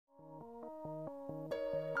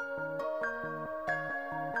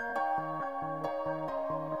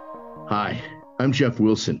Hi, I'm Jeff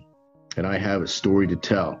Wilson, and I have a story to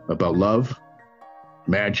tell about love,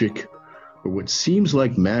 magic, or what seems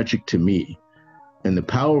like magic to me, and the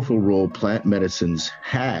powerful role plant medicines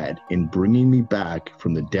had in bringing me back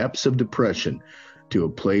from the depths of depression to a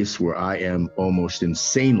place where I am almost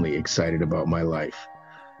insanely excited about my life.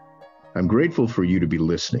 I'm grateful for you to be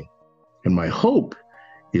listening, and my hope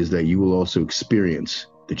is that you will also experience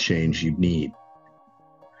the change you need.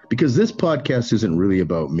 Because this podcast isn't really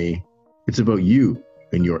about me, it's about you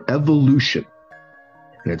and your evolution.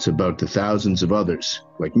 And it's about the thousands of others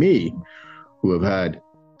like me who have had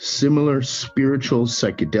similar spiritual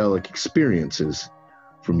psychedelic experiences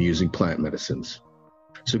from using plant medicines.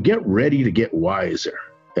 So get ready to get wiser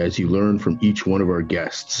as you learn from each one of our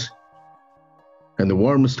guests. And the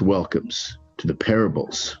warmest welcomes to the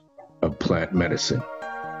parables of plant medicine.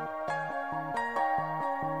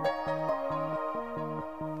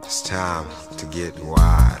 It's time to get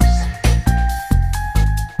wise.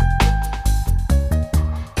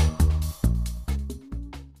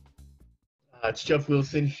 It's Jeff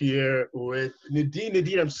Wilson here with Nadine.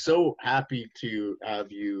 Nadine, I'm so happy to have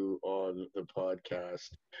you on the podcast.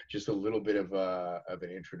 Just a little bit of an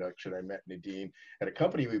introduction. I met Nadine at a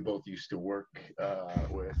company we both used to work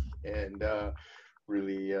with, and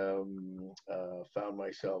really found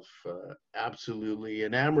myself absolutely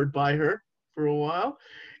enamored by her for a while.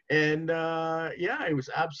 And yeah, it was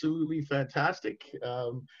absolutely fantastic.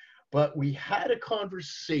 But we had a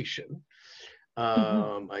conversation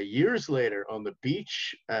years later on the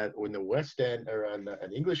beach in the West End, or on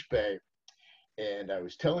an English Bay, and I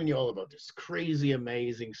was telling you all about this crazy,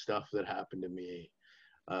 amazing stuff that happened to me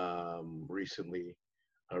recently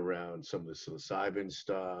around some of the psilocybin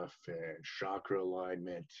stuff and chakra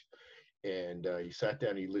alignment. And you sat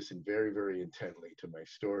down and you listened very, very intently to my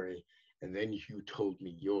story. And then you told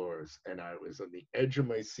me yours, and I was on the edge of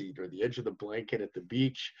my seat, or the edge of the blanket at the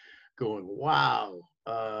beach, going, wow,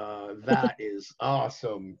 that is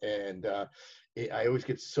awesome. And I always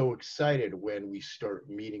get so excited when we start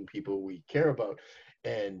meeting people we care about,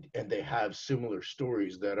 and they have similar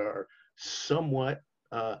stories that are somewhat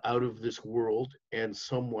out of this world, and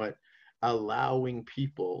somewhat allowing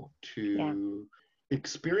people to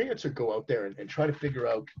experience or go out there and try to figure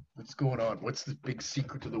out what's going on. What's the big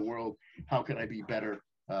secret to the world? How can I be better?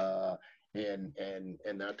 And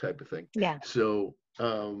that type of thing. Yeah. So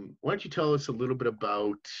why don't you tell us a little bit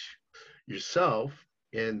about yourself,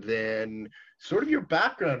 and then sort of your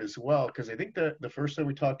background as well, because I think the first time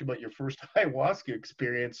we talked about your first ayahuasca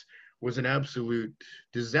experience was an absolute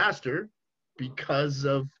disaster because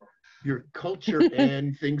of your culture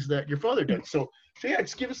and things that your father did. So yeah,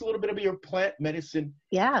 just give us a little bit of your plant medicine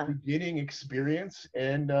beginning experience,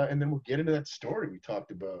 and then we'll get into that story we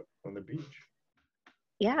talked about on the beach.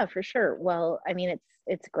 Yeah, for sure. Well, I mean,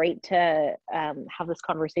 it's great to have this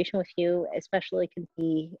conversation with you, especially because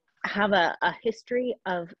we have a history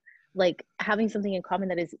of like having something in common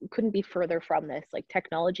that couldn't be further from this, like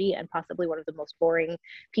technology, and possibly one of the most boring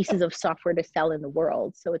pieces of software to sell in the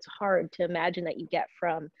world. So it's hard to imagine that you get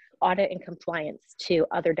from audit and compliance to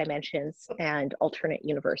other dimensions and alternate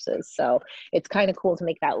universes. So it's kind of cool to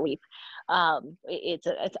make that leap.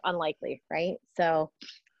 It's unlikely, right? So,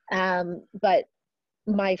 but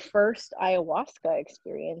my first ayahuasca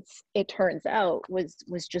experience, it turns out, was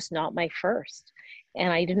just not my first,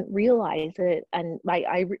 and I didn't realize it. And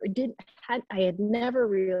I had never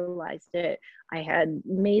realized it. I had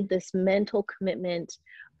made this mental commitment.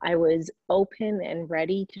 I was open and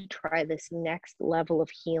ready to try this next level of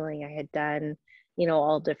healing. I had done,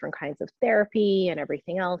 all different kinds of therapy and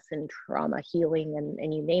everything else, and trauma healing,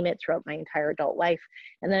 and you name it, throughout my entire adult life.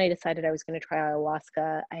 And then I decided I was going to try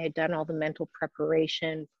ayahuasca. I had done all the mental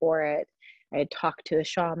preparation for it. I had talked to a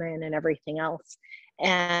shaman and everything else.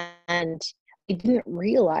 And I didn't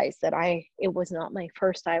realize that it was not my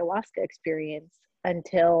first ayahuasca experience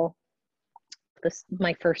until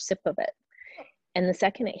my first sip of it. And the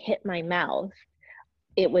second it hit my mouth,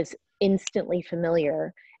 it was instantly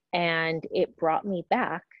familiar. And it brought me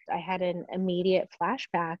back. I had an immediate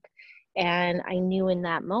flashback, and I knew in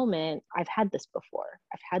that moment, I've had this before.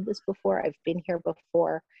 I've been here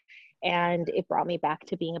before. And it brought me back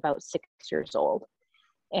to being about 6 years old.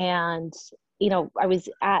 And, I was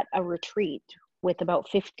at a retreat with about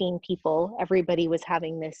 15 people. Everybody was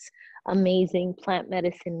having this amazing plant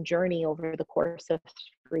medicine journey over the course of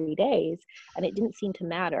 3 days. And it didn't seem to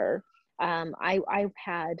matter. I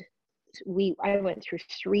went through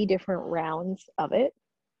 3 different rounds of it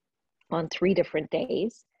on 3 different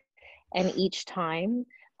days. And each time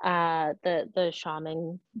the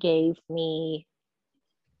shaman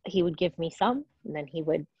he would give me some, And then he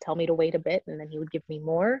would tell me to wait a bit, and then he would give me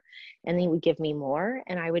more, and then he would give me more.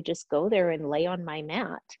 And I would just go there and lay on my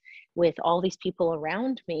mat with all these people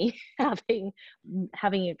around me having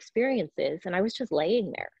experiences. And I was just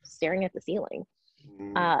laying there staring at the ceiling.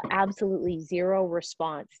 Absolutely zero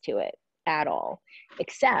response to it at all,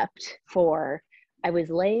 except for I was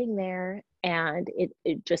laying there and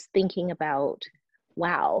it just thinking about,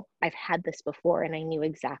 wow, I've had this before and I knew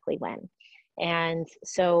exactly when. And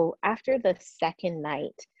so after the second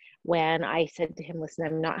night, when I said to him, listen,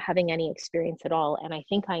 I'm not having any experience at all, and I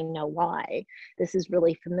think I know why. This is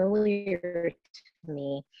really familiar to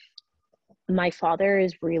me. My father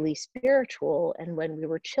is really spiritual, and when we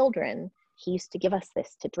were children, he used to give us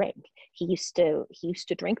this to drink. He used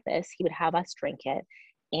to drink this. He would have us drink it,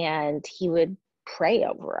 and he would pray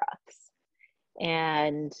over us.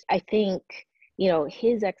 And I think,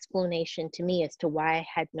 his explanation to me as to why I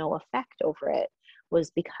had no effect over it was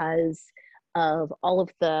because of all of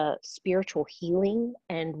the spiritual healing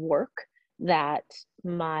and work that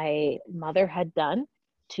my mother had done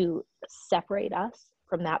to separate us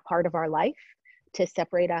from that part of our life, to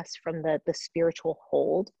separate us from the spiritual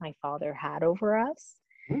hold my father had over us,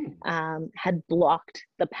 had blocked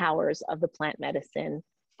the powers of the plant medicine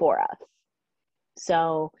for us.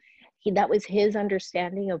 So that was his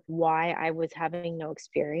understanding of why I was having no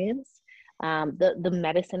experience. The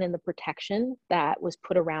medicine and the protection that was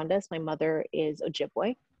put around us. My mother is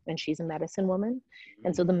Ojibwe, and she's a medicine woman.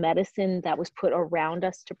 And so the medicine that was put around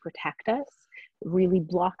us to protect us really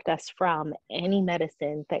blocked us from any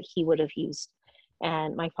medicine that he would have used.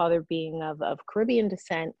 And my father, being of Caribbean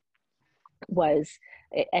descent, was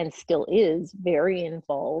and still is very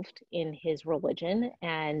involved in his religion,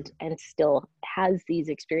 and still has these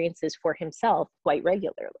experiences for himself quite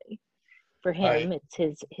regularly. For him,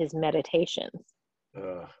 it's his meditations.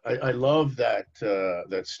 I love that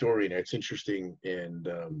that story, and it's interesting, and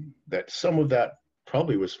that some of that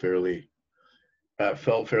probably was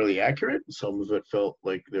felt fairly accurate. Some of it felt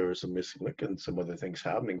like there was some missing link and some other things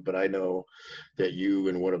happening. But I know that you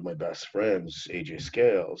and one of my best friends, AJ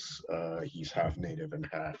Scales, he's half Native and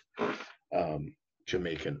half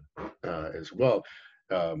Jamaican as well.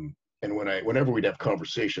 And whenever we'd have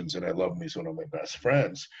conversations, and I love him, he's one of my best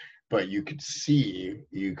friends, but you could see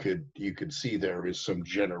there is some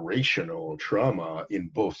generational trauma in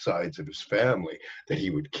both sides of his family that he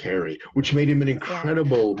would carry, which made him an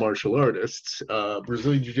incredible martial artist,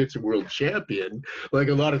 Brazilian Jiu-Jitsu world champion. Like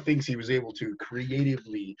a lot of things, he was able to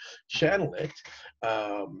creatively channel it,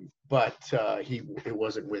 but it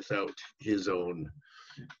wasn't without his own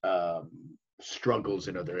struggles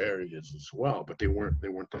in other areas as well, but they weren't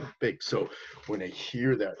that big. So when I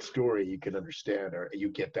hear that story, you can understand, or you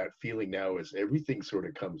get that feeling now as everything sort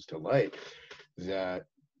of comes to light, that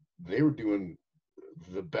they were doing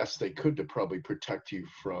the best they could to probably protect you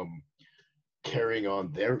from carrying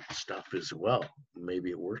on their stuff as well.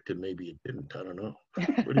 Maybe it worked and maybe it didn't. I don't know.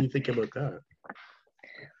 What do you think about that?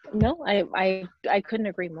 No, I couldn't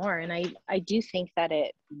agree more. And I do think that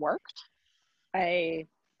it worked. I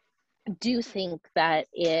do think that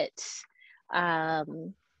it,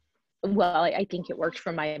 well, I think it worked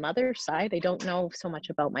from my mother's side. I don't know so much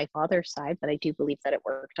about my father's side, but I do believe that it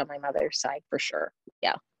worked on my mother's side for sure.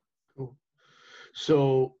 Yeah. Cool.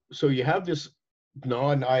 So you have this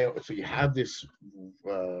so you have this,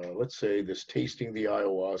 let's say this tasting the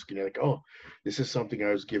ayahuasca, and you're like, oh, this is something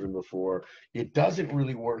I was given before. It doesn't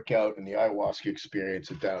really work out in the ayahuasca experience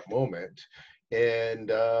at that moment.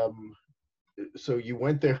 And so you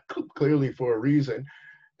went there clearly for a reason,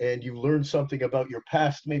 and you learned something about your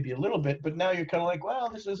past, maybe a little bit, but now you're kind of like,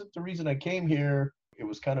 well, this isn't the reason I came here. It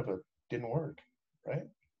was kind of didn't work, right?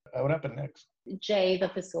 What happened next? Jay, the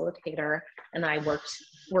facilitator, and I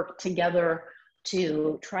worked together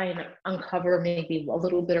to try and uncover maybe a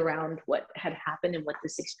little bit around what had happened and what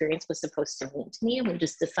this experience was supposed to mean to me. And we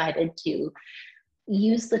just decided to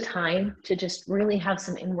use the time to just really have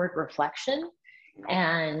some inward reflection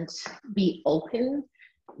and be open,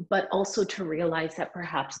 but also to realize that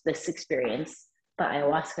perhaps this experience, the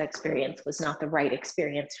ayahuasca experience, was not the right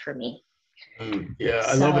experience for me. Yeah,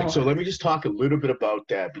 I love it. So let me just talk a little bit about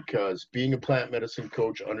that, because being a plant medicine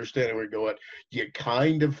coach, understanding where you're going, you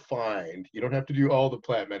kind of find, you don't have to do all the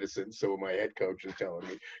plant medicine. So my head coach is telling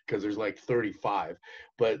me, because there's like 35.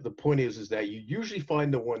 But the point is that you usually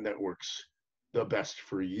find the one that works the best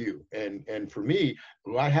for you. And for me,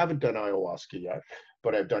 well, I haven't done ayahuasca yet,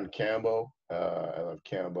 but I've done Kambo. I love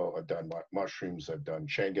Kambo. I've done mushrooms. I've done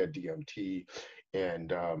Changa DMT,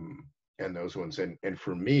 and those ones. And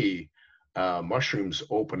for me, mushrooms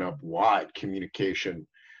open up wide communication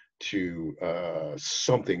to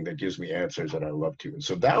something that gives me answers that I love to. And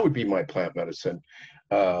so that would be my plant medicine.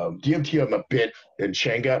 DMT, I'm a bit, and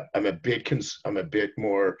Changa, I'm a bit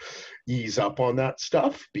more ease up on that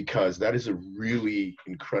stuff, because that is a really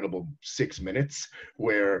incredible 6 minutes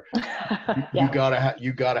where you gotta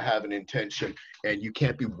have an intention, and you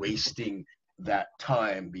can't be wasting that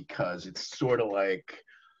time, because it's sort of like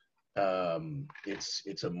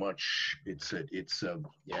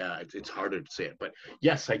it's harder to say it, but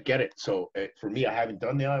yes, I get it. So for me, I haven't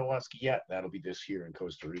done the ayahuasca yet. That'll be this year in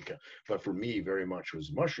Costa Rica, but for me, very much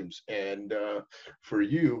was mushrooms. And for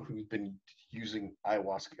you, who's been using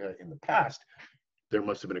ayahuasca in the past, there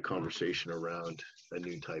must have been a conversation around a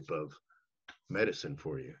new type of medicine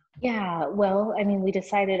for you. Yeah, well, I mean, we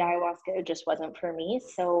decided ayahuasca just wasn't for me.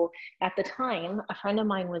 So at the time, a friend of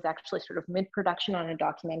mine was actually sort of mid-production on a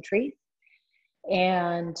documentary,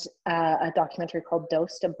 and a documentary called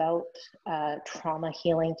Dosed about trauma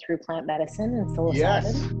healing through plant medicine and psilocybin.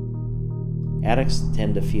 Yes. Addicts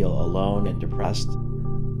tend to feel alone and depressed.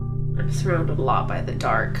 I'm surrounded a lot by the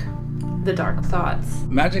dark thoughts.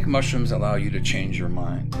 Magic mushrooms allow you to change your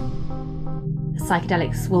mind.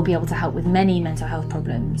 Psychedelics will be able to help with many mental health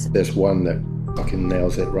problems. There's one that fucking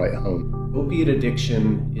nails it right home. Opiate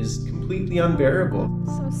addiction is completely unbearable.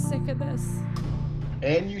 So sick of this.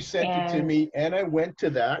 And you sent it to me, and I went to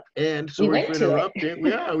that. And sorry for interrupting.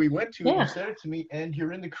 Yeah, we went to it. You sent it to me, and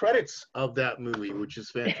you're in the credits of that movie, which is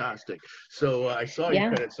fantastic. So I saw your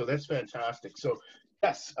credits, so that's fantastic. So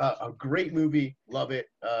yes, a great movie, love it.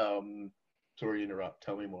 Sorry to interrupt.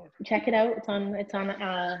 Tell me more. Check it out. It's on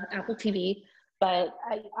Apple TV. But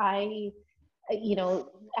I, you know,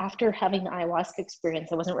 after having the ayahuasca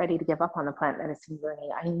experience, I wasn't ready to give up on the plant medicine journey.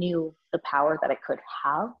 I knew the power that it could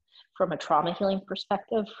have from a trauma healing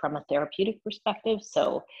perspective, from a therapeutic perspective.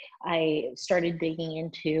 So I started digging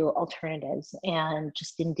into alternatives, and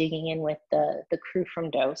just in digging in with the crew from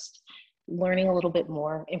Dosed, learning a little bit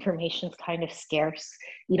more. Information's kind of scarce.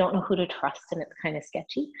 You don't know who to trust, and it's kind of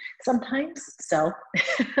sketchy sometimes. So,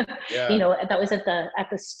 you know, that was at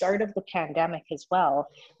the start of the pandemic as well.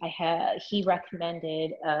 He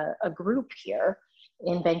recommended a group here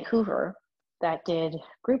in Vancouver that did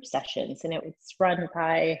group sessions, and it was run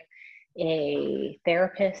by a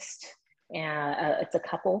therapist. It's a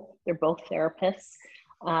couple. They're both therapists.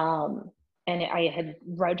 And I had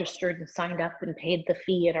registered and signed up and paid the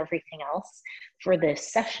fee and everything else for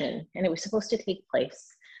this session. And it was supposed to take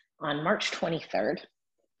place on March 23rd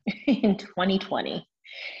in 2020.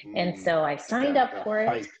 And so I signed up for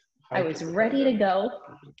it. I was ready to go.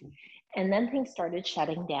 And then things started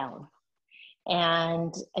shutting down.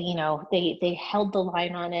 And, you know, they held the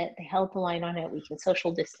line on it. We can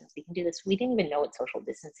social distance. We can do this. We didn't even know what social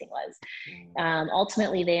distancing was.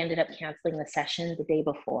 Ultimately, they ended up canceling the session the day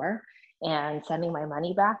before and sending my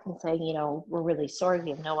money back and saying, you know, we're really sorry.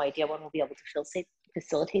 We have no idea when we'll be able to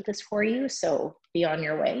facilitate this for you. So be on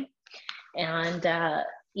your way. And,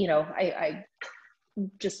 you know, I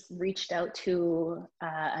just reached out to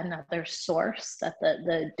another source that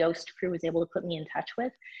the Dosed crew was able to put me in touch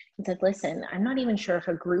with, and said, listen, I'm not even sure if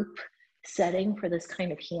a group setting for this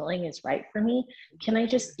kind of healing is right for me. Can I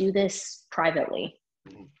just do this privately?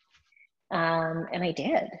 And I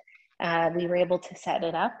did. We were able to set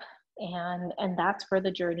it up. And that's where the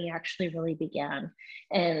journey actually really began.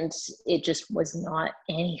 And it just was not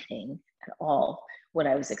anything at all what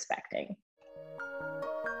I was expecting.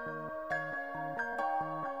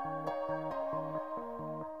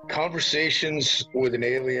 Conversations with an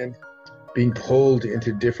alien, being pulled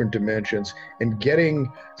into different dimensions, and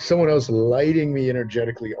getting someone else lighting me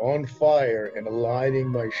energetically on fire and aligning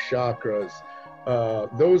my chakras.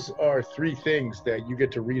 Those are three things that you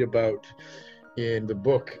get to read about in the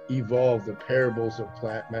book Evolve, the Parables of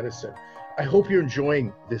Plant Medicine. I hope you're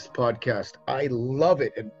enjoying this podcast. I love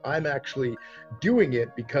it, and I'm actually doing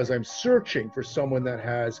it because I'm searching for someone that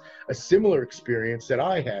has a similar experience that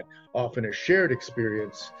I had, often a shared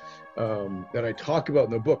experience that I talk about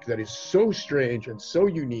in the book that is so strange and so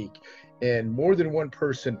unique, and more than one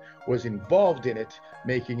person was involved in it,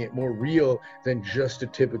 making it more real than just a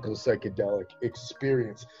typical psychedelic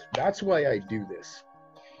experience. That's why I do this.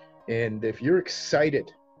 And if you're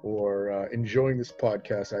excited or enjoying this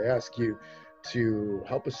podcast, I ask you to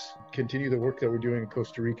help us continue the work that we're doing in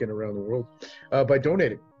Costa Rica and around the world by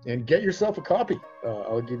donating, and get yourself a copy.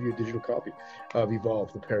 I'll give you a digital copy of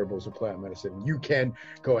Evolve, the Parables of Plant Medicine. You can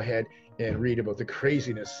go ahead and read about the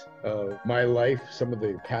craziness of my life, some of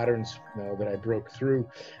the patterns that I broke through,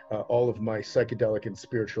 all of my psychedelic and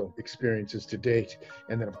spiritual experiences to date.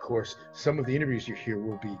 And then, of course, some of the interviews you hear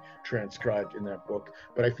will be transcribed in that book.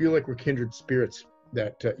 But I feel like we're kindred spirits.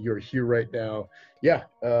 that you're here right now. Yeah,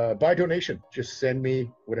 by donation, just send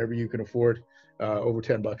me whatever you can afford, over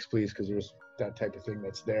 $10, please, because there's that type of thing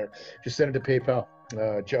that's there. Just send it to PayPal,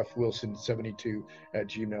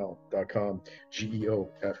 jeffwilson72@gmail.com,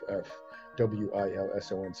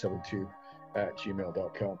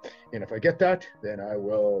 GEOFFWILSON72@gmail.com. And if I get that, then I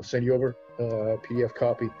will send you over a PDF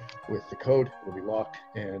copy with the code. It'll be locked,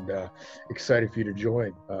 and excited for you to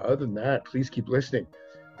join. Other than that, please keep listening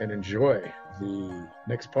and enjoy the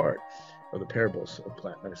next part of the parables of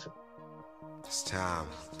plant medicine. It's time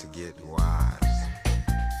to get wise.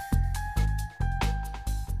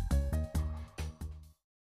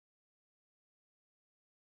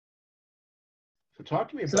 So talk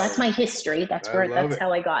to me about. So that's my history. That's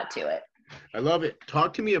how I got to it. I love it.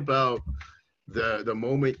 Talk to me about the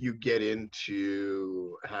moment you get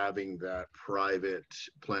into having that private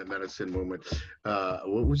plant medicine moment.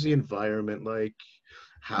 What was the environment like?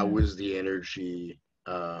 How was the energy?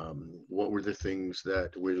 What were the things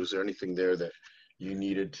was there anything there that you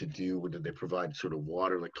needed to do? Did they provide sort of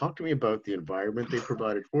water? Like, talk to me about the environment they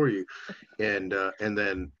provided for you, and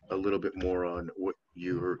then a little bit more on what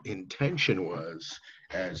your intention was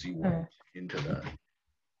as you went into that.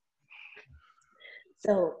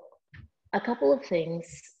 So a couple of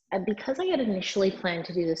things. Because I had initially planned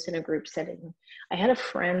to do this in a group setting, I had a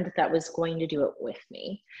friend that was going to do it with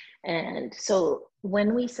me. And so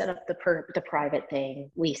when we set up the private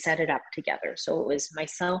thing, we set it up together. So it was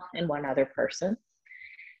myself and one other person.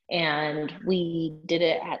 And we did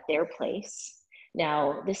it at their place.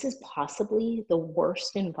 Now, this is possibly the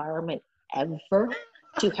worst environment ever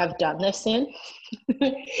to have done this in.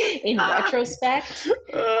 In retrospect,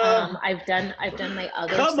 I've done my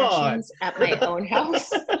other sessions at my own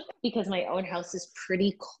house, because my own house is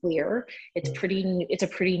pretty clear. It's a pretty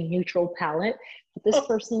neutral palette. But this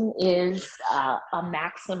person is a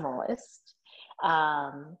maximalist,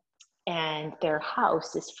 and their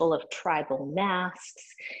house is full of tribal masks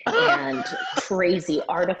and crazy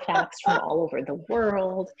artifacts from all over the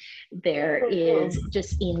world. There is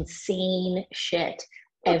just insane shit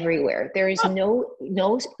everywhere. There is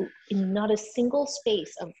not a single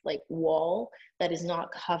space of like wall that is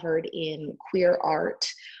not covered in queer art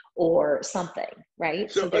or something,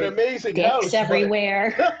 right? So an amazing dicks house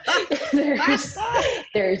everywhere. there's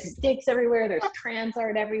dicks everywhere. There's trans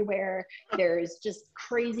art everywhere. There's just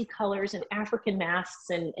crazy colors and African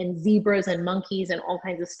masks and zebras and monkeys and all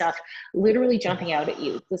kinds of stuff literally jumping out at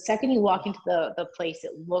you. The second you walk into the place,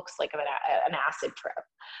 it looks like an acid trip.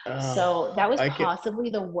 So that was possibly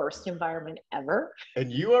the worst environment ever.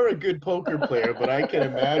 And you are a good poker player, but I can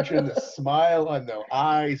imagine the smile on the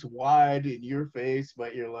eyes wide in your face,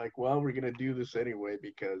 but you're like, well, we're going to do this anyway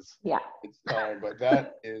because it's time. But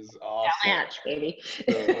that is awesome. Match, baby.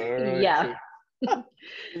 Right, yeah.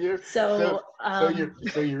 So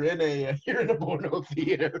you're in a porno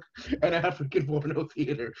theater, an African porno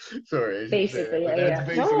theater. Sorry, basically, that's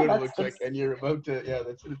basically what it looks like. And you're about to,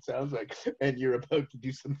 that's what it sounds like. And you're about to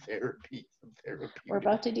do some therapy. We're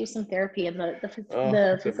about to do some therapy, and the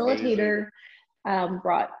facilitator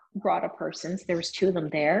brought a person. So there was two of them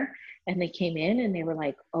there, and they came in and they were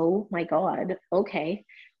like, "Oh my God, okay.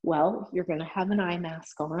 Well, you're going to have an eye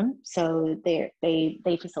mask on." So they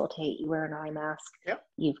facilitate you wear an eye mask. Yep.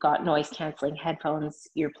 You've got noise canceling headphones.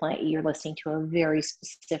 You're listening to a very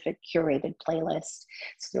specific curated playlist.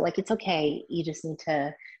 So they're like, it's okay. You just need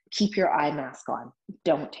to keep your eye mask on.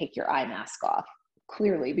 Don't take your eye mask off.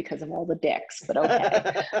 Clearly because of all the dicks, but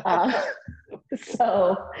okay.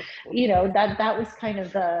 So, that was kind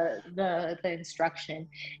of the instruction.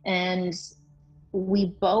 And we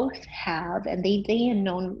both have, and they had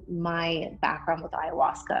known my background with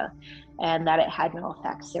ayahuasca and that it had no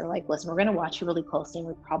effects. They're like, listen, we're going to watch you really closely, and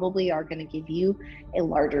we probably are going to give you a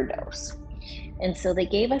larger dose. And so they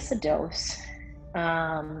gave us a dose,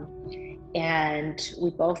 and we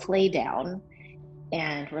both lay down,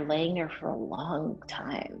 and we're laying there for a long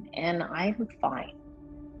time, and I'm fine.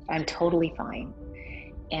 I'm totally fine.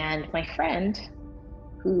 And my friend,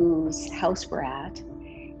 whose house we're at,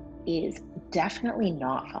 is definitely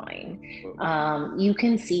not fine. You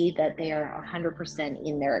can see that they are 100%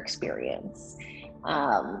 in their experience.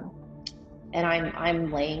 And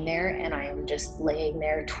I'm laying there, and I'm just laying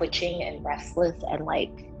there twitching and restless and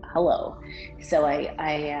like, hello. So I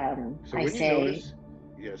say,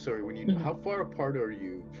 how far apart are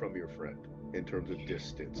you from your friend in terms of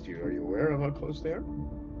distance? Are you aware of how close they are?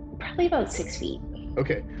 Probably about 6 feet.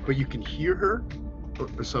 Okay, but you can hear her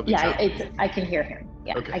or something? Yeah, I can hear him.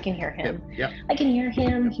 Yeah, okay. I can hear him. Yeah. I can hear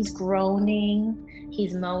him. He's groaning.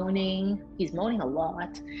 He's moaning. He's moaning a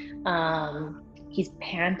lot. He's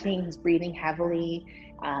panting. He's breathing heavily.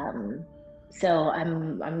 So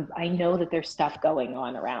I know that there's stuff going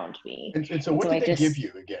on around me. And so what did they give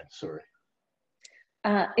you again? Sorry.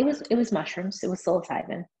 It was mushrooms. It was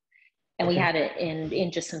psilocybin, and we Okay. had it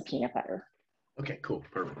in just some peanut butter. Okay, cool,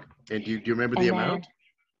 perfect. And do you remember And the then, amount?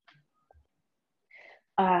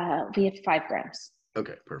 We had 5 grams.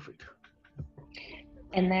 Okay, perfect.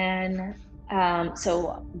 And then,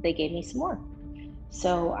 so they gave me some more.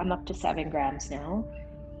 So I'm up to 7 grams now.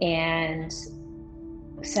 And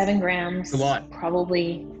 7 grams, A lot.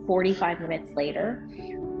 probably 45 minutes later,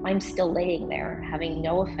 I'm still laying there having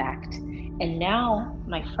no effect. And now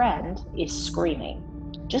my friend is screaming,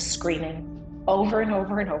 just screaming over and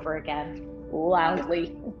over and over again,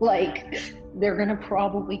 loudly, like they're going to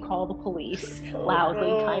probably call the police, loudly,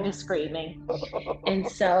 kind of screaming. And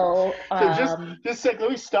so, just a second,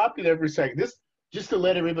 let me stop you there for a second. This, just to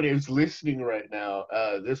let everybody who's listening right now,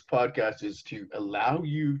 this podcast is to allow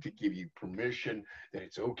you, to give you permission that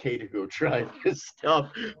it's okay to go try this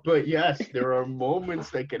stuff. But yes, there are moments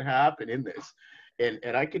that can happen in this.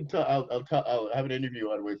 And I can tell, I'll have an interview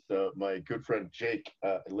on with my good friend Jake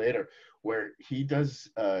later, where he does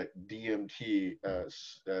DMT.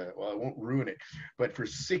 Well, I won't ruin it, but for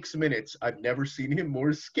 6 minutes, I've never seen him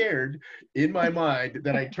more scared in my mind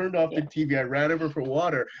that I turned off the TV. I ran over for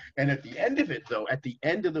water, and at the end of it, though, at the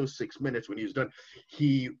end of those 6 minutes when he was done,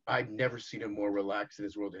 I'd never seen him more relaxed in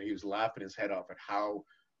his world, and he was laughing his head off at how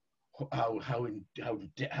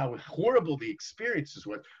horrible the experiences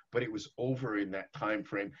was, but it was over in that time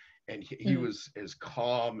frame, and he was as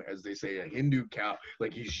calm as, they say, a Hindu cow.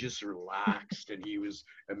 Like, he's just relaxed, and he was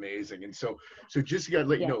amazing. And so just gotta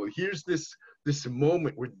let you know, here's this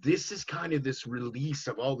moment where this is kind of this release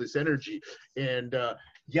of all this energy, and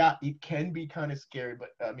it can be kind of scary,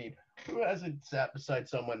 but I mean, who hasn't sat beside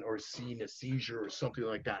someone or seen a seizure or something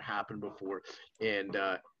like that happen before, and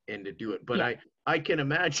to do it? But I can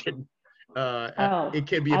imagine it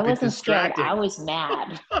can be a bit distracting. Scared. I was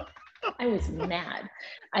mad. I was mad.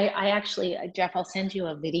 I actually, Jeff, I'll send you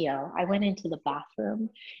a video. I went into the bathroom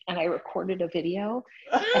and I recorded a video,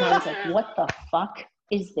 and I was like, what the fuck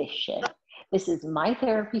is this shit? This is my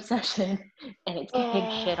therapy session, and it's getting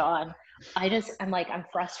shit on. I'm like, I'm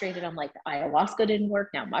frustrated. I'm like, ayahuasca didn't work.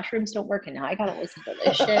 Now mushrooms don't work. And now I got to listen to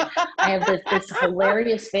this shit. I have this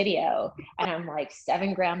hilarious video, and I'm like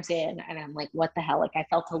 7 grams in, and I'm like, what the hell? Like, I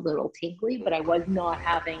felt a little tingly, but I was not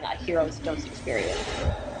having a hero's dose experience.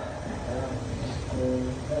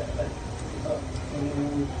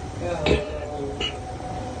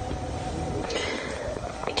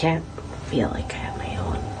 I can't feel like I have my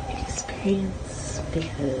own experience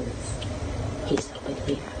because he's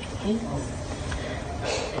completely having his.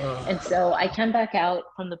 And so I come back out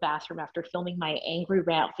from the bathroom after filming my angry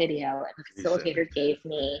rant video, and the facilitator gave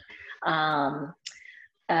me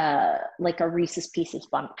like a Reese's Pieces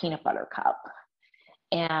peanut butter cup,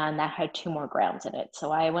 and that had 2 more grams in it.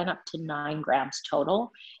 So I went up to 9 grams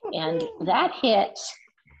total, and that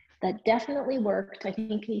definitely worked. I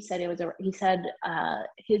think he said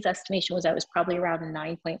his estimation was I was probably around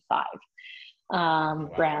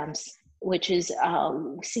 9.5 grams, which is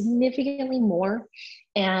significantly more.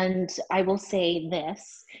 And I will say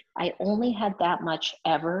this, I only had that much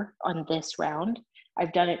ever on this round.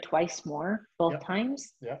 I've done it twice more, both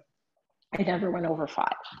times. Yeah. I never went over 5.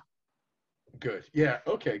 Good. Yeah.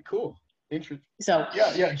 Okay, cool. Interesting. So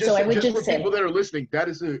Just I would just for say, people that are listening, that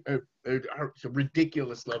is a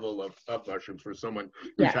ridiculous level of mushrooms for someone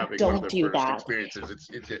who's having one of their first experiences.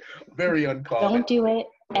 It's very uncommon. Don't do it,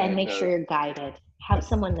 and make sure you're guided. Have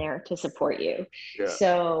someone there to support you. Yeah.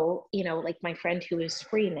 So, like my friend who was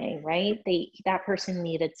screaming, right? That person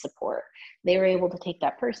needed support. They were able to take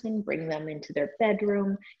that person, bring them into their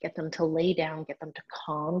bedroom, get them to lay down, get them to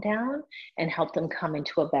calm down, and help them come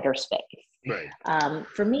into a better space. Right.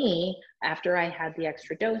 For me, after I had the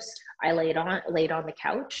extra dose, I laid on the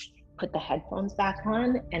couch, put the headphones back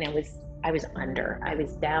on, and I was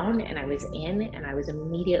down, and I was in, and I was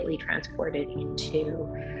immediately transported into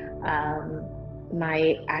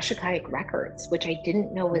my Akashic records, which I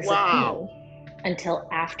didn't know was a thing until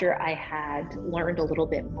after I had learned a little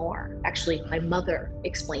bit more. Actually, my mother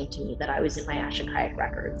explained to me that I was in my Akashic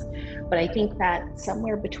records. But I think that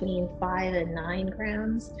somewhere between 5 and 9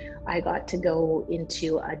 grams, I got to go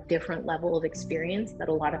into a different level of experience that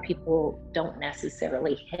a lot of people don't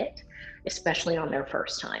necessarily hit, especially on their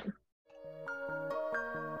first time.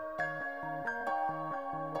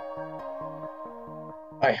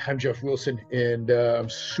 Hi, I'm Jeff Wilson, and I'm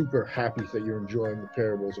super happy that you're enjoying the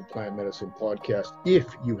Parables of Plant Medicine podcast. If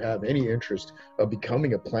you have any interest of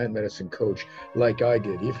becoming a plant medicine coach like I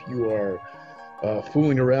did, if you are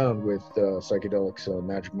fooling around with psychedelics,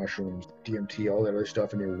 magic mushrooms, DMT, all that other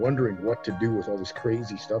stuff, and you're wondering what to do with all this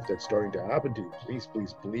crazy stuff that's starting to happen to you, please,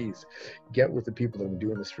 please, please get with the people that have been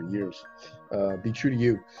doing this for years. Be True to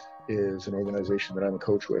You is an organization that I'm a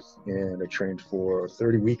coach with, and I trained for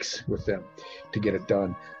 30 weeks with them to get it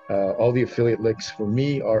done. All the affiliate links for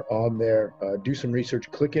me are on there. Do some research,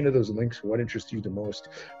 click into those links, what interests you the most,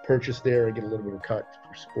 purchase there and get a little bit of a cut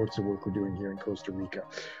for supports the work we're doing here in Costa Rica.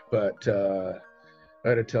 But I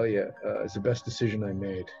gotta tell you, it's the best decision I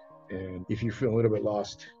made. And if you feel a little bit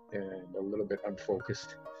lost and a little bit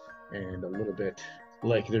unfocused and a little bit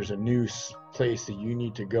like there's a new place that you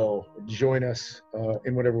need to go, join us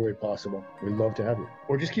in whatever way possible. We'd love to have you.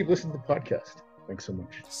 Or just keep listening to the podcast. Thanks so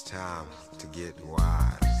much. It's time to get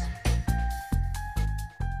wise.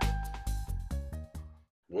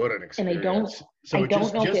 What an And experience. I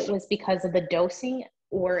don't know if it was because of the dosing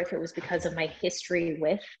or if it was because of my history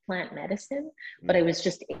with plant medicine, but I was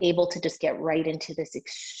just able to just get right into this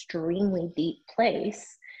extremely deep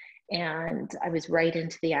place. And I was right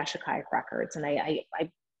into the Akashic records. And I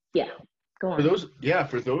go on.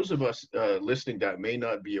 For those of us listening that may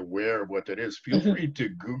not be aware of what that is, feel free to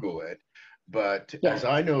Google it. But as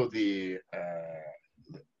I know the,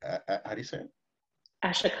 how do you say it?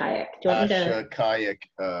 Akashic. Do you want me to? Akashic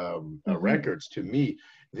records, to me,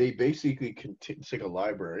 they basically it's like a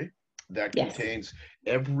library that contains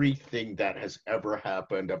everything that has ever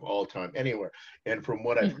happened of all time, anywhere. And from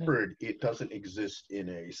what I've heard, it doesn't exist in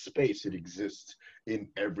a space. It exists in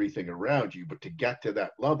everything around you. But to get to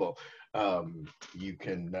that level, you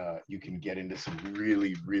can get into some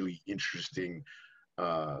really, really interesting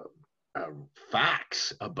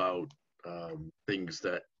facts about things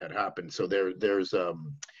that had happened. So there's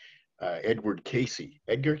Edgar Casey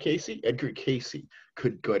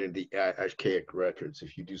could go into the Akashic records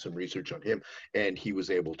if you do some research on him, and he was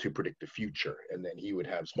able to predict the future. And then he would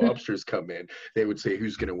have mobsters come in. They would say,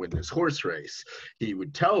 who's going to win this horse race? He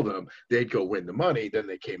would tell them, they'd go win the money. Then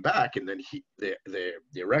they came back, and then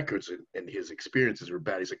the records and his experiences were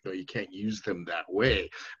bad. He's like, no, you can't use them that way.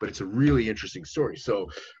 But it's a really interesting story. So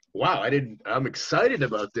wow, I'm excited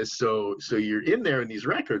about this. So you're in there in these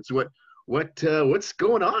records. What's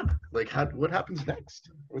going on? Like, what happens next?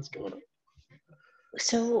 What's going on?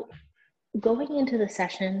 So going into the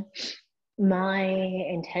session, my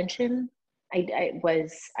intention, I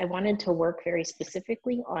wanted to work very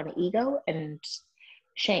specifically on ego and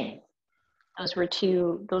shame. Those were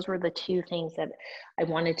the two things that I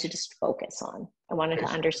wanted to just focus on. I wanted to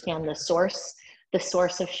understand the source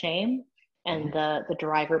of shame and the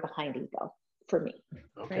driver behind ego for me.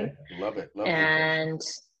 Okay, right? Love it. And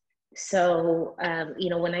so,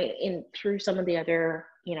 when through some of the other,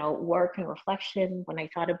 work and reflection, when I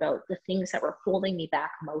thought about the things that were holding me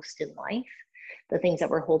back most in life, the things that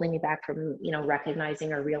were holding me back from,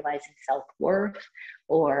 recognizing or realizing self-worth,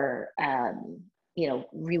 or,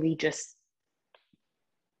 really just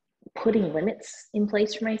putting limits in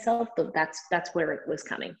place for myself, that's where it was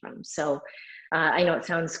coming from. So I know it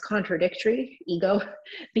sounds contradictory, ego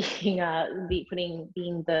being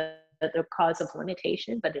the cause of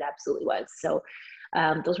limitation, but it absolutely was. So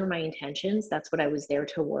those were my intentions. That's what I was there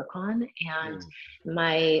to work on. And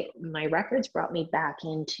my records brought me back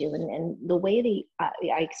into, and the way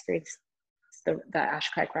I experienced the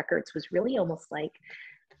Akashic records was really almost like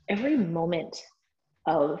every moment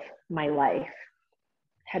of my life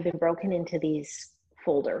had been broken into these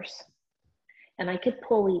folders, and I could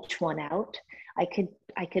pull each one out. I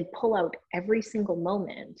could pull out every single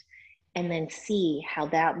moment and then see how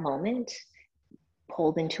that moment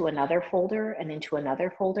pulled into another folder and into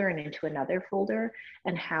another folder and into another folder,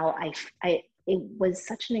 and how it was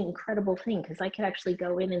such an incredible thing, because I could actually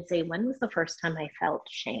go in and say, when was the first time I felt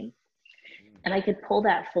shame? And I could pull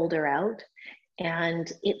that folder out,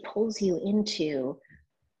 and it pulls you into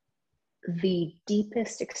the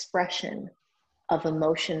deepest expression of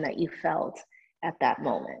emotion that you felt at that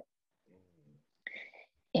moment.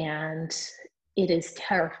 And it is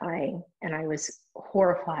terrifying, and I was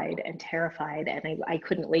horrified and terrified, and I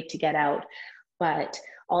couldn't wait to get out. But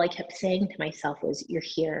all I kept saying to myself was, you're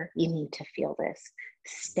here, you need to feel this,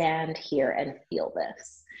 stand here and feel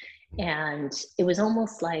this. And it was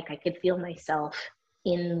almost like I could feel myself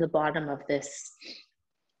in the bottom of this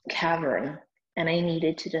cavern, and I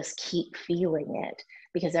needed to just keep feeling it,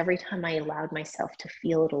 because every time I allowed myself to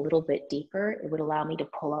feel it a little bit deeper, it would allow me to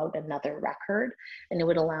pull out another record, and it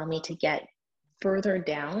would allow me to get further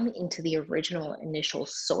down into the original initial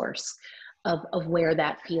source of where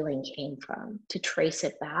that feeling came from, to trace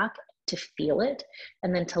it back, to feel it,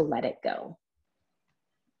 and then to let it go.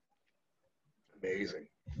 Amazing,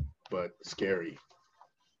 but scary.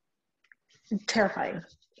 Terrifying.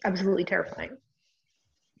 Absolutely terrifying.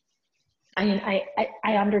 I mean,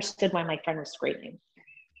 I understood why my friend was screaming.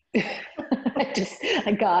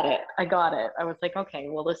 I got it. I was like, okay,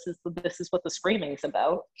 well, this is what the screaming is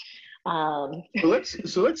about.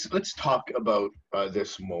 Let's talk about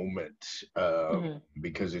this moment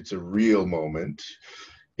because it's a real moment.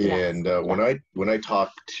 And when I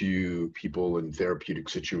talk to people in therapeutic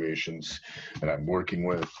situations that I'm working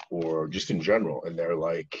with, or just in general, and they're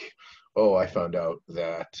like, "Oh, I found out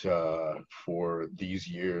that for these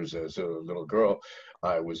years as a little girl,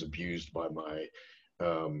 I was abused by my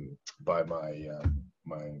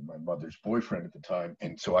my mother's boyfriend at the time,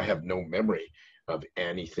 and so I have no memory of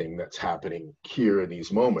anything that's happening here in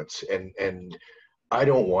these moments, and I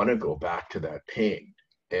don't want to go back to that pain,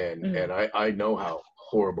 and I know how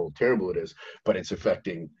horrible, terrible it is, but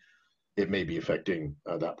it may be affecting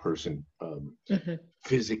that person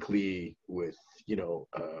physically with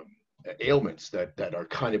ailments that are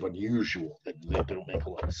kind of unusual, that don't make a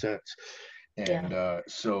lot of sense, and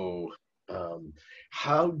so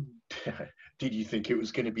how did you think it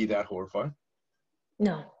was going to be that horrifying?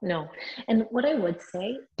 No. And what I would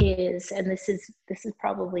say is, and this is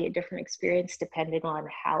probably a different experience depending on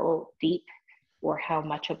how deep or how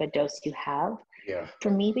much of a dose you have. Yeah. For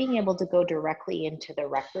me, being able to go directly into the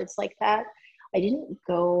records like that, I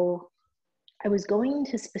was going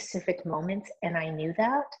into specific moments and I knew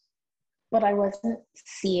that, but I wasn't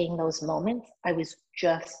seeing those moments. I was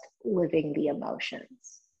just living the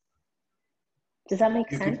emotions. Does that make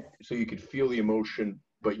sense? So you could feel the emotion,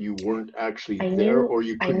 but you weren't actually there, or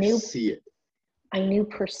you couldn't see it. I knew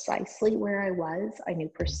precisely where I was. I knew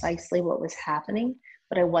precisely what was happening,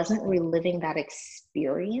 but I wasn't reliving that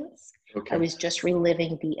experience. Okay. I was just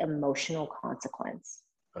reliving the emotional consequence.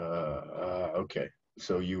 Okay.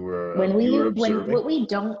 So you were observing. What we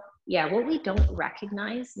don't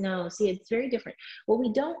recognize. No, see, it's very different. What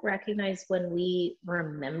we don't recognize when we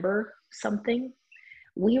remember something,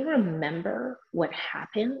 we remember what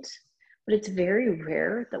happened, but it's very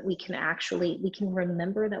rare that we can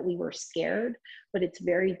remember that we were scared, but it's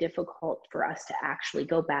very difficult for us to actually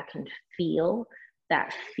go back and feel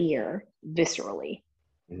that fear viscerally.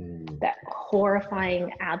 That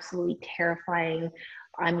horrifying, absolutely terrifying,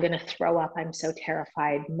 I'm going to throw up, I'm so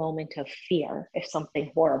terrified moment of fear if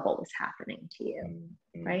something horrible is happening to you,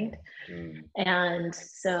 right? And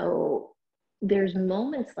so there's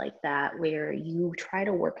moments like that where you try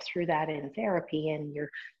to work through that in therapy and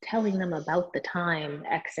you're telling them about the time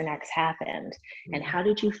X and X happened and how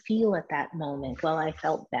did you feel at that moment? Well, I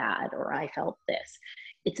felt bad, or I felt this.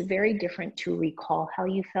 It's very different to recall how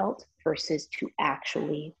you felt versus to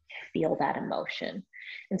actually feel that emotion.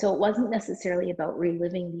 And so it wasn't necessarily about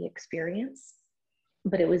reliving the experience,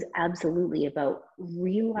 but it was absolutely about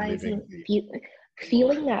realizing,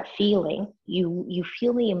 feeling that feeling. You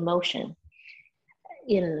feel the emotion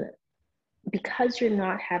because you're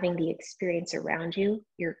not having the experience around you,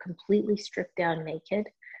 you're completely stripped down naked.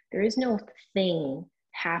 There is no thing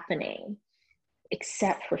happening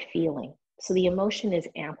except for feeling. So the emotion is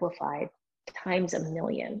amplified times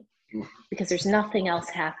 1,000,000 because there's nothing else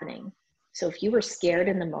happening. So if you were scared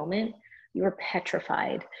in the moment, you were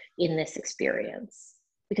petrified in this experience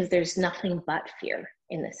because there's nothing but fear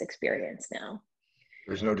in this experience now.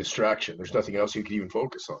 There's no distraction. There's nothing else you can even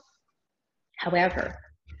focus on. However,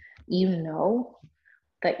 you know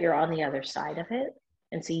that you're on the other side of it.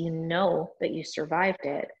 And so you know that you survived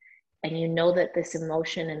it. And you know that this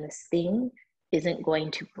emotion and this thing isn't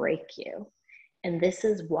going to break you. And this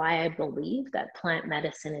is why I believe that plant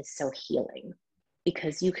medicine is so healing,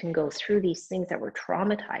 because you can go through these things that were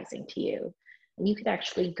traumatizing to you. And you could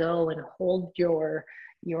actually go and hold your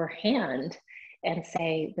hand and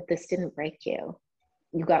say, but this didn't break you.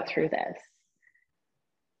 You got through this.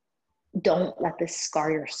 Don't let this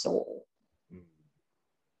scar your soul.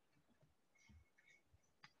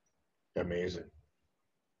 Amazing.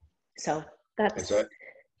 So that's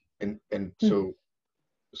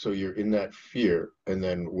so you're in that fear, and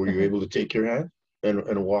then were you able to take your hand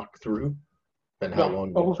and walk through? And how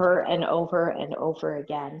long? Over and over and over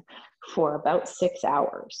again for about 6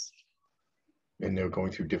 hours. And they're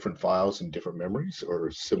going through different files and different memories,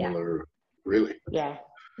 or similar? Yeah. Really? Yeah.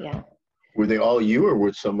 Were they all you, or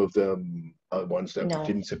were some of them ones that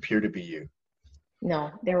didn't appear to be you?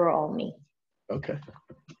 No, they were all me. Okay.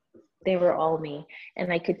 They were all me.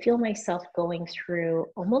 And I could feel myself going through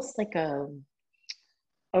almost like a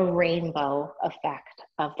rainbow effect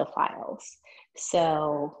of the files.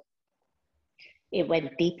 So it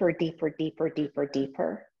went deeper, deeper, deeper, deeper,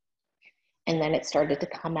 deeper. And then it started to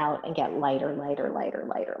come out and get lighter, lighter, lighter,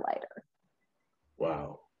 lighter, lighter.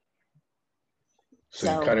 Wow.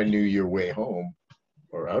 So you kind of knew your way home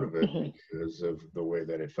or out of it Mhm. because of the way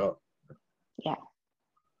that it felt. Yeah.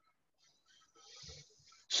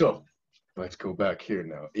 So let's go back here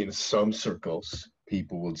now. In some circles,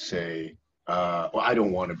 people would say, well, I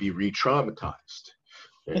don't want to be re-traumatized.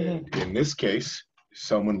 And in this case,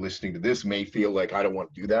 someone listening to this may feel like I don't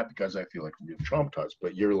want to do that because I feel like I'm really traumatized.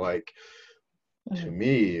 But you're like, to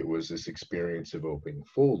me, it was this experience of opening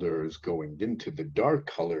folders, going into the dark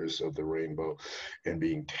colors of the rainbow and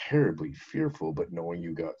being terribly fearful, but knowing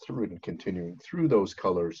you got through it and continuing through those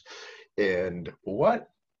colors. And what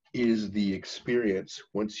is the experience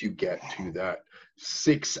once you get to that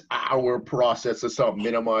 6-hour process of something?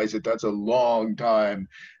 Minimize it. That's a long time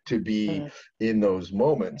to be in those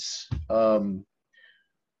moments.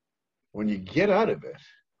 When you get out of it,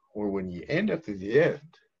 or when you end up at the end,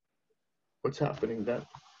 what's happening then?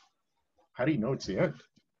 How do you know it's the end?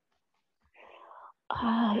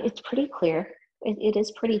 It's pretty clear. It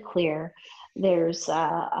is pretty clear. There's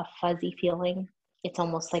a fuzzy feeling. It's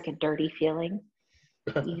almost like a dirty feeling.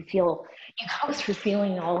 You go through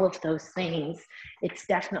feeling all of those things. It's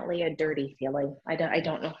definitely a dirty feeling. I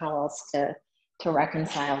don't know how else to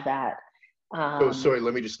reconcile that. Oh, sorry,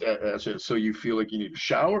 let me just answer. So you feel like you need a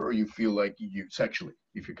shower, or you feel like you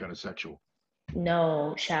feel kind of sexual?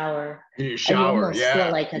 No, shower. You need a shower, you almost yeah.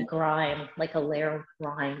 feel like a grime, like a layer of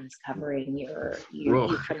grime is covering you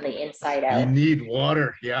from the inside out. You need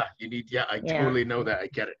water, yeah. I totally know that. I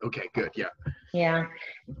get it. Okay, good, yeah. Yeah,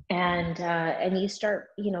 and you start,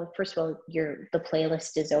 first of all, the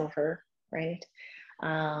playlist is over, right?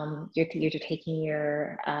 You're taking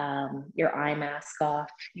your eye mask off.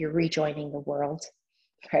 You're rejoining the world,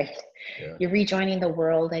 right? Yeah. You're rejoining the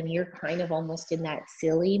world, and you're kind of almost in that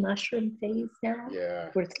silly mushroom phase now,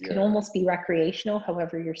 where it can almost be recreational.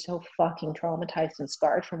 However, you're so fucking traumatized and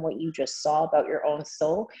scarred from what you just saw about your own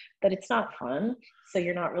soul that it's not fun. So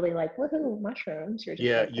you're not really like, woohoo, mushrooms. You're just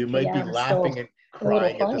like, you okay, might be I'm laughing and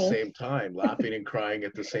crying at the funny. same time, laughing and crying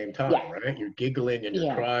at the same time, right? You're giggling and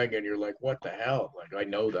you're crying and you're like, what the hell? Like, I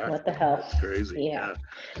know that. What the hell? That's crazy. Yeah.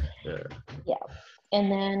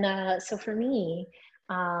 And then, so for me,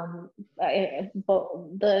 but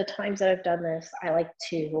the times that I've done this, I like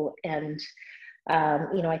to end,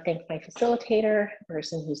 I thank my facilitator,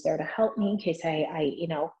 person who's there to help me in case I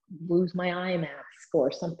lose my eye mask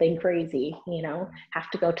or something crazy, have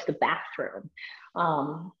to go to the bathroom.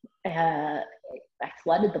 I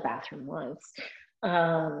flooded the bathroom once.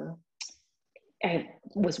 I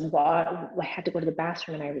had to go to the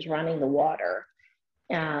bathroom and I was running the water.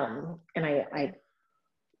 And I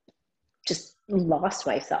just lost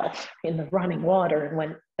myself in the running water and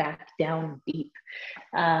went back down deep.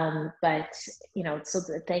 But so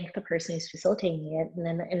thank the person who's facilitating it,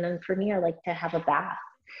 and then for me, I like to have a bath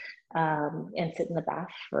and sit in the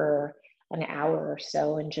bath for an hour or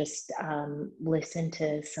so and just listen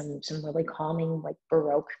to some really calming, like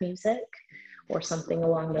Baroque music or something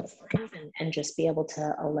along those lines, and just be able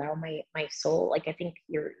to allow my soul. Like, I think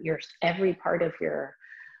your every part of your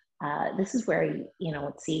this is where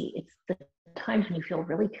it's the times when you feel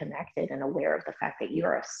really connected and aware of the fact that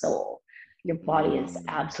you're a soul. Your body is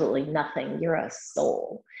absolutely nothing. You're a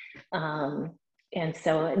soul, and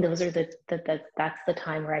so those are that's the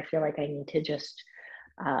time where I feel like I need to just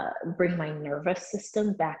bring my nervous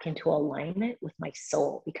system back into alignment with my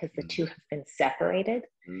soul, because the two have been separated,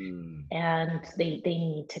 and they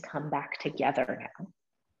need to come back together now.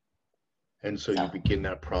 And so you begin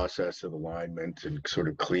that process of alignment and sort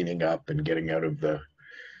of cleaning up and getting out of the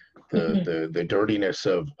dirtiness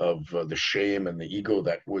of the shame and the ego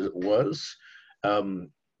that was.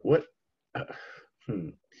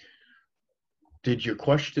 Did your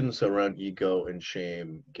questions around ego and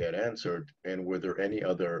shame get answered? And were there any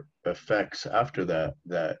other effects after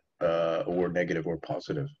that were negative or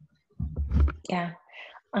positive? Yeah.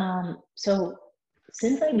 So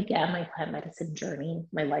since I began my plant medicine journey,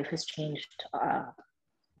 my life has changed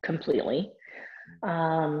completely.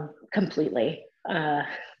 Completely.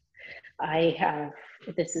 I have,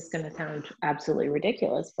 this is going to sound absolutely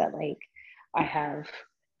ridiculous, but like I have,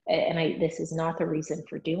 and this is not the reason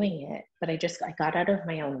for doing it, but I got out of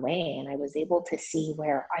my own way, and I was able to see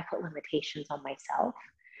where I put limitations on myself.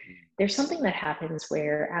 There's something that happens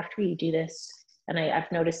where after you do this, and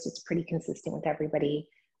I've noticed it's pretty consistent with everybody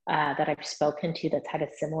that I've spoken to that's had a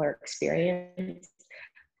similar experience,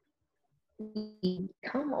 you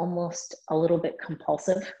become almost a little bit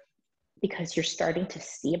compulsive, because you're starting to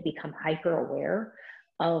see and become hyper aware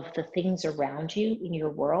of the things around you in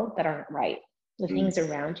your world that aren't right. The things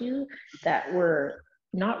around you that were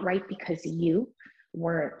not right because you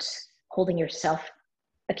weren't holding yourself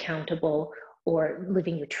accountable or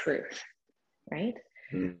living your truth. right?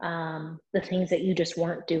 Mm. The things that you just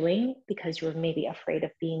weren't doing because you were maybe afraid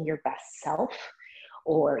of being your best self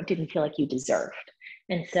or didn't feel like you deserved.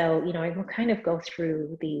 And so, I will kind of go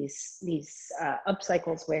through these up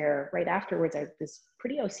cycles where right afterwards I was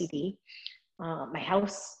pretty OCD. My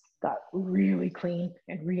house got really clean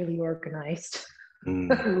and really organized.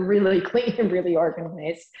 Really clean and really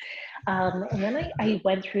organized. And then I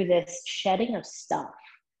went through this shedding of stuff.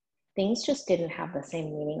 Things just didn't have the same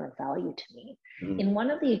meaning or value to me. In one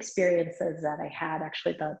of the experiences that I had,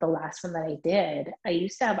 actually the last one that I did, I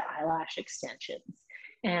used to have eyelash extensions.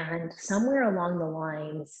 And somewhere along the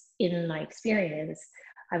lines in my experience,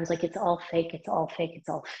 I was like, it's all fake, it's all fake, it's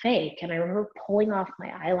all fake. And I remember pulling off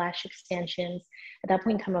my eyelash extensions. At that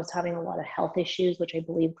point in time, I was having a lot of health issues, which I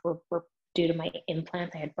believed were due to my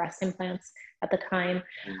implants. I had breast implants at the time.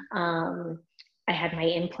 I had my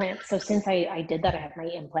implants. So since I did that, I had my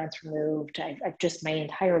implants removed. I've just, my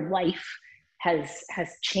entire life has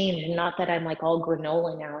changed. Not that I'm like all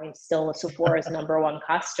granola now. I'm still a Sephora's #1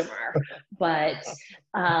 customer, but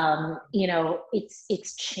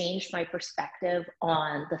it's changed my perspective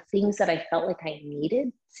on the things that I felt like I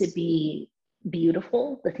needed to be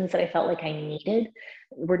beautiful. The things that I felt like I needed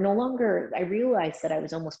were no longer. I realized that I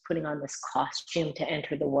was almost putting on this costume to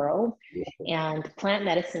enter the world, and plant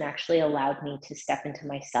medicine actually allowed me to step into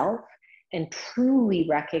myself and truly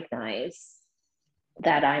recognize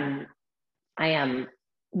that I am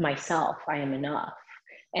myself. I am enough,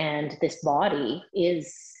 and this body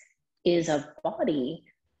is a body,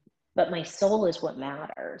 but my soul is what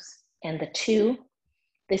matters. And the two,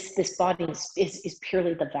 this body is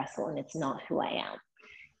purely the vessel, and it's not who I am.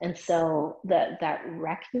 And so that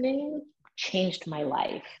reckoning changed my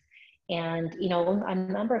life. And a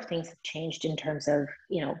number of things have changed in terms of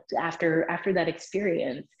after that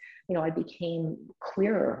experience. I became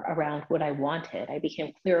clearer around what I wanted. I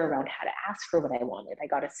became clearer around how to ask for what I wanted. I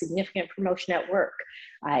got a significant promotion at work.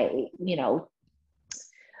 I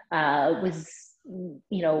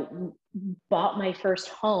bought my first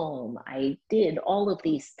home. I did all of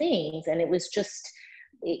these things, and it was just,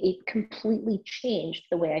 it completely changed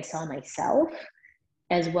the way I saw myself,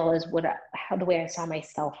 as well as how the way I saw my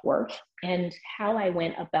self-worth and how I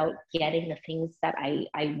went about getting the things that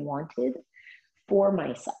I wanted for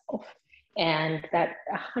myself. And that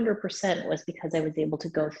 100% was because I was able to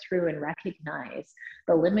go through and recognize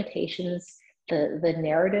the limitations, the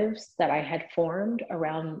narratives that I had formed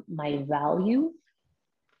around my value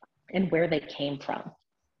and where they came from.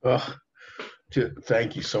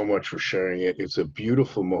 Thank you so much for sharing it. It's a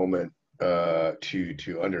beautiful moment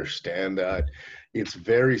to understand that. It's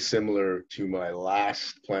very similar to my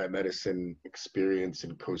last plant medicine experience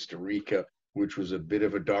in Costa Rica, which was a bit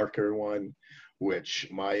of a darker one, which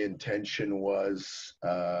my intention was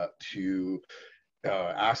to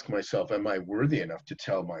ask myself, am I worthy enough to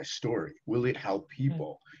tell my story? Will it help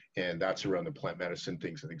people? And that's around the plant medicine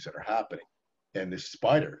things that are happening. And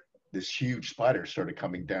this huge spider started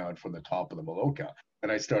coming down from the top of the Maloka.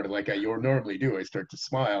 And I started, like I normally do, I start to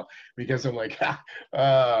smile because I'm like,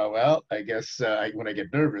 well, I guess when I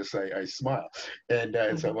get nervous, I smile. And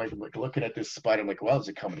so I'm like looking at this spider, I'm like, well, is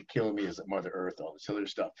it coming to kill me? Is it Mother Earth? All this other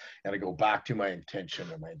stuff. And I go back to my intention,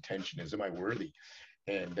 and my intention is, am I worthy?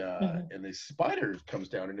 And and this spider comes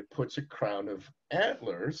down and it puts a crown of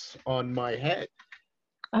antlers on my head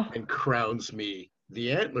and crowns me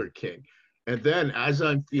the Antler King. And then as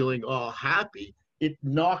I'm feeling all happy, it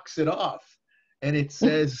knocks it off. And it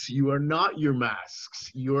says, you are not your masks.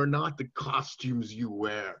 You are not the costumes you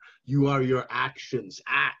wear. You are your actions.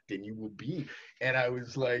 Act and you will be. And I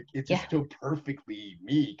was like, it's just so perfectly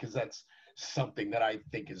me, because that's something that I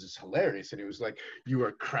think is just hilarious. And it was like, you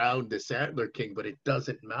are crowned this Antler King, but it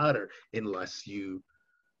doesn't matter unless you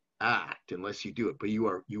act, unless you do it. But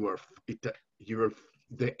you're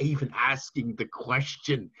even asking the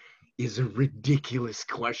question is a ridiculous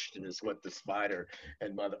question, is what the spider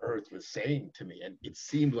and Mother Earth was saying to me. And it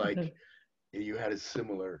seemed like you had a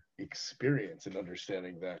similar experience in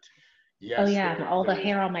understanding that. Yes. Oh yeah, all the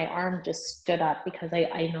hair on my arm just stood up, because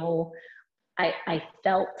I know I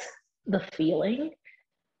felt the feeling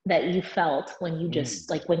that you felt when you just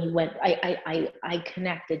like when you went. I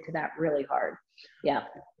connected to that really hard. Yeah.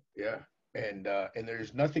 And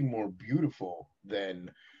there's nothing more beautiful than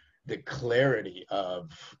the clarity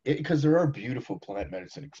of it, because there are beautiful plant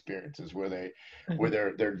medicine experiences where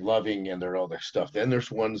they're loving and they're all their stuff. Then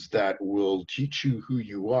there's ones that will teach you who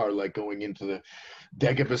you are, like going into the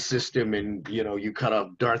Dagobah system, and you cut off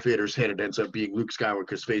Darth Vader's head, it ends up being Luke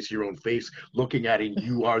Skywalker's face, your own face, looking at it, and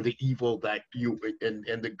you are the evil that you and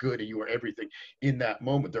the good, and you are everything in that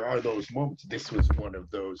moment. There are those moments. This was one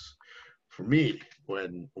of those for me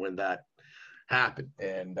when that happen.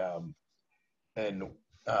 And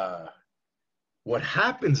what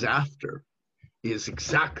happens after is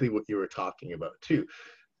exactly what you were talking about too.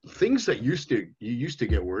 Things that you used to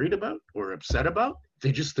get worried about or upset about,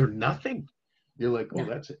 they're nothing. You're like, oh,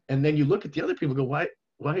 that's it. And then you look at the other people and go, why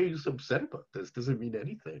are you so upset about this? Doesn't mean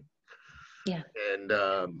anything. Yeah.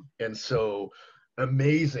 And so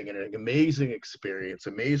amazing, and an amazing experience,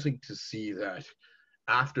 amazing to see that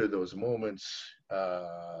after those moments,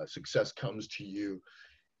 success comes to you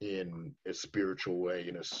in a spiritual way,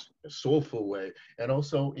 in a soulful way, and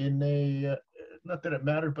also in a, not that it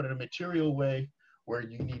mattered, but in a material way where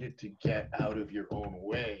you needed to get out of your own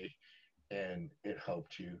way, and it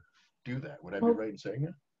helped you do that. Would I be right in saying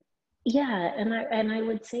that? Yeah, and I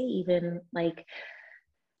would say even like,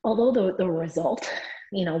 although the result,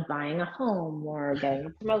 buying a home or getting a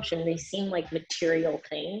promotion, they seem like material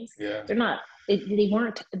things. Yeah. They're not.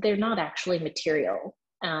 They're not actually material.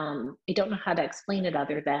 I don't know how to explain it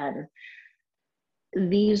other than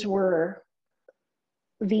these were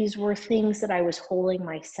things that I was holding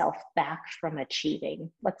myself back from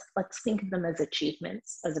achieving. Let's think of them as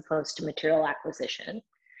achievements as opposed to material acquisition.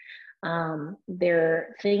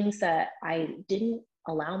 They're things that I didn't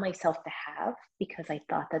allow myself to have because I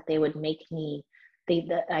thought that they would make me,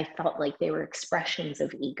 I felt like they were expressions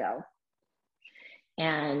of ego.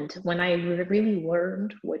 And when I really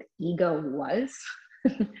learned what ego was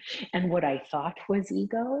and what I thought was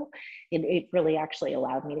ego, it really actually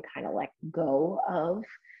allowed me to kind of let go of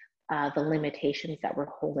the limitations that were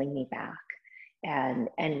holding me back,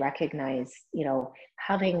 and recognize,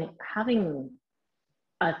 having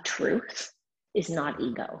a truth is not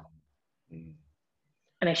ego.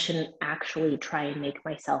 And I shouldn't actually try and make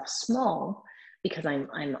myself small because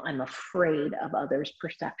I'm afraid of others'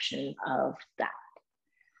 perception of that.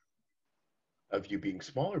 Of you being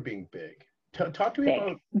small or being big? Talk to me Big.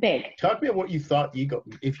 about Big. Talk to me about what you thought ego,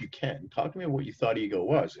 if you can. Talk to me about what you thought ego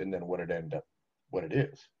was, and then what it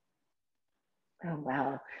is. Oh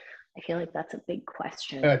wow, I feel like that's a big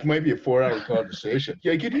question. It might be a 4-hour conversation.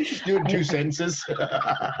 Yeah, could you just do it in 2 sentences?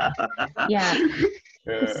 Yeah.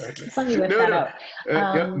 Let me whip that out.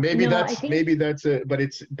 Yeah, maybe no, that's it.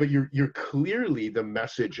 But you're clearly the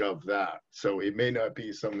message of that. So it may not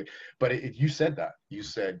be something. But you said that. You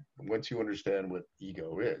said once you understand what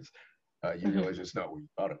ego is, you realize it's not what you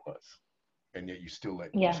thought it was, and yet you're still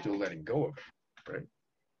letting go of it, right?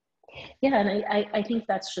 Yeah, and I think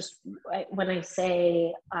that's just when I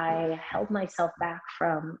say I held myself back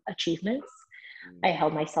from achievements, I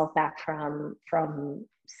held myself back from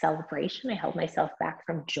celebration, I held myself back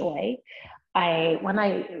from joy. When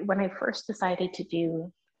I first decided to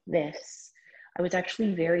do this, I was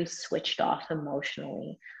actually very switched off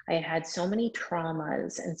emotionally. I had so many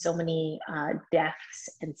traumas and so many deaths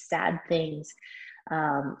and sad things.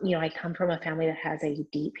 I come from a family that has a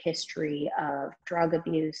deep history of drug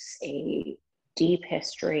abuse, a deep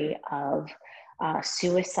history of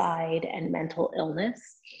suicide and mental illness.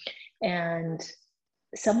 And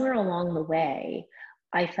somewhere along the way,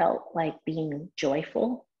 I felt like being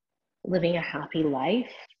joyful, living a happy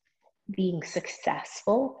life, being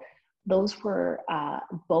successful, those were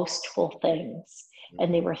boastful things.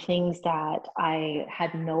 And they were things that I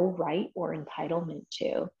had no right or entitlement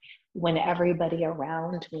to, when everybody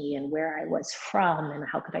around me and where I was from, and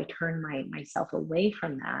how could I turn myself away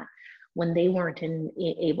from that when they weren't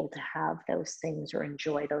able to have those things or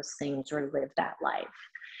enjoy those things or live that life.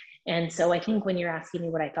 And so I think when you're asking me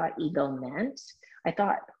what I thought ego meant, I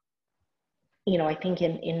thought, I think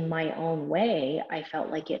in my own way, I felt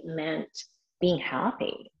like it meant being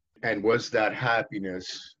happy. And was that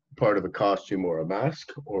happiness part of a costume or a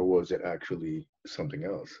mask, or was it actually something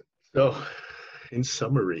else? So, in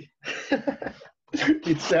summary,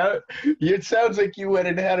 it sounds like you went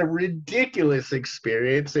and had a ridiculous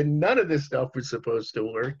experience, and none of this stuff was supposed to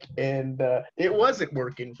work, and it wasn't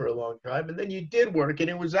working for a long time, and then you did work, and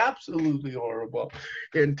it was absolutely horrible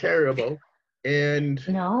and terrible. And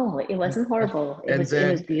no, it wasn't horrible. It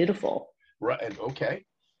was beautiful. Right. And okay.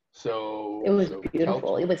 So it was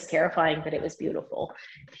beautiful. It was terrifying, but it was beautiful.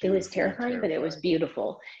 It was terrifying, but it was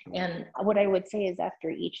beautiful. And what I would say is, after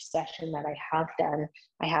each session that I have done,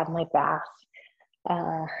 I have my bath.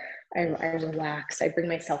 I relax. I bring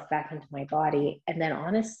myself back into my body, and then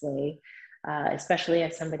honestly, especially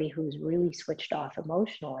as somebody who's really switched off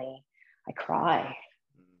emotionally, I cry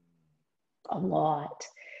a lot.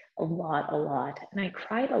 And I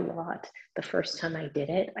cried a lot the first time I did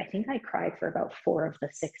it. I think I cried for about 4 of the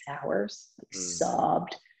 6 hours,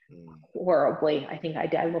 sobbed horribly. I think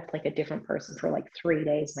I looked like a different person for like 3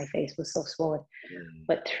 days. My face was so swollen.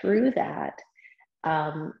 But through that,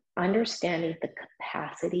 understanding the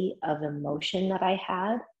capacity of emotion that I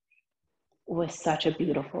had was such a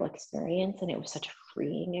beautiful experience, and it was such a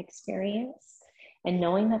freeing experience. And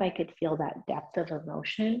knowing that I could feel that depth of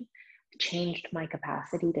emotion changed my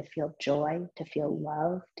capacity to feel joy, to feel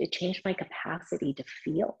loved. It changed my capacity to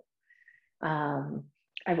feel.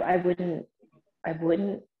 I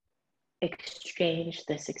wouldn't exchange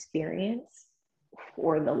this experience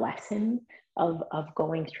for the lesson of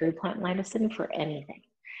going through plant medicine for anything.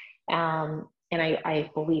 And I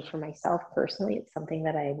believe for myself personally, it's something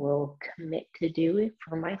that I will commit to do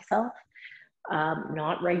for myself,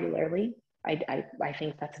 not regularly. I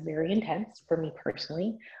think that's very intense for me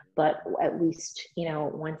personally, but at least,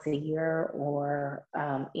 once a year or,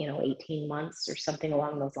 18 months or something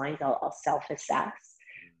along those lines, I'll self-assess.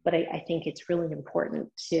 But I think it's really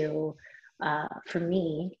important to, for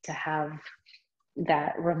me to have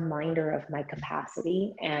that reminder of my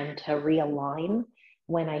capacity and to realign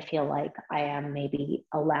when I feel like I am maybe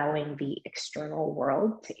allowing the external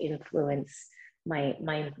world to influence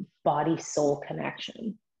my body-soul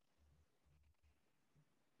connection.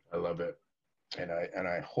 I love it. And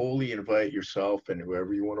I wholly invite yourself and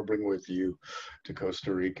whoever you want to bring with you to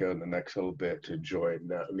Costa Rica in the next little bit to join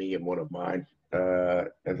me in one of mine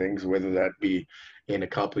things, whether that be in a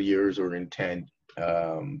couple of years or in 10.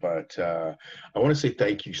 But I want to say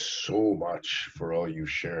thank you so much for all you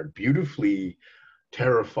shared. Beautifully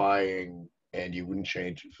terrifying, and you wouldn't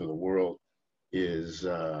change it for the world, is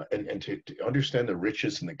and to understand the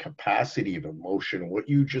richness and the capacity of emotion. What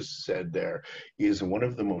you just said there is one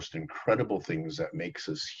of the most incredible things that makes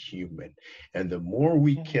us human. And the more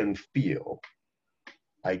we can feel,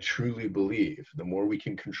 I truly believe, the more we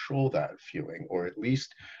can control that feeling, or at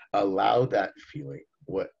least allow that feeling,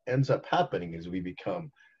 what ends up happening is we become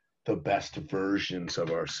the best versions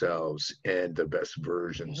of ourselves and the best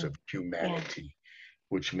versions of humanity,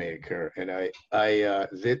 which may occur. And I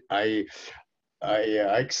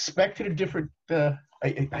expected a different.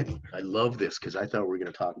 I love this because I thought we were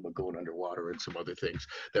going to talk about going underwater and some other things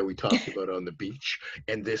that we talked about on the beach,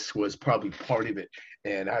 and this was probably part of it.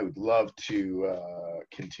 And I would love to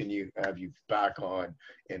continue have you back on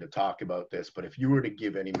and to talk about this. But if you were to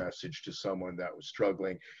give any message to someone that was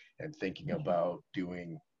struggling and thinking about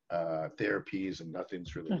doing therapies and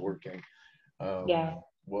nothing's really working,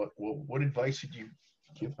 what advice would you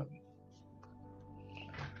give them?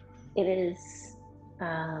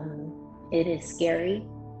 It is scary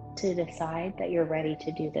to decide that you're ready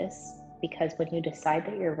to do this, because when you decide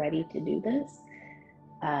that you're ready to do this,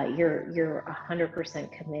 you're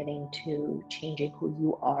 100% committing to changing who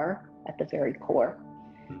you are at the very core.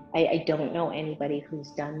 I don't know anybody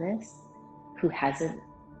who's done this who hasn't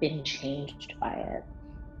been changed by it.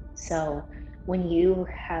 So when you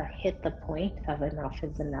have hit the point of enough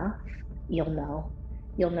is enough, you'll know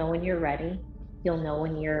when you're ready. You'll know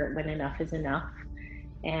when enough is enough,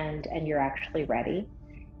 and you're actually ready.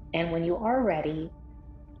 And when you are ready,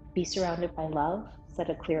 be surrounded by love, set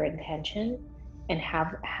a clear intention, and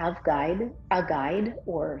have a guide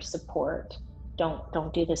or support.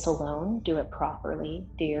 Don't do this alone. Do it properly.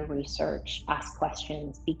 Do your research, ask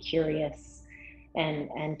questions, be curious,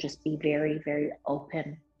 and just be very, very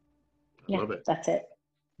open. Love it. That's it.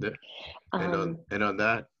 Yeah. And on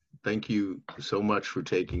that, thank you so much for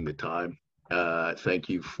taking the time. Thank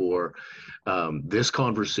you for this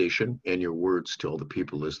conversation and your words to all the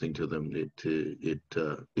people listening to them.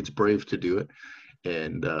 It's brave to do it,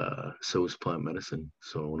 and so is plant medicine.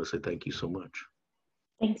 So I want to say thank you so much.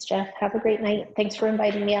 Thanks, Jeff. Have a great night. Thanks for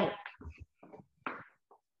inviting me out.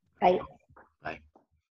 Bye.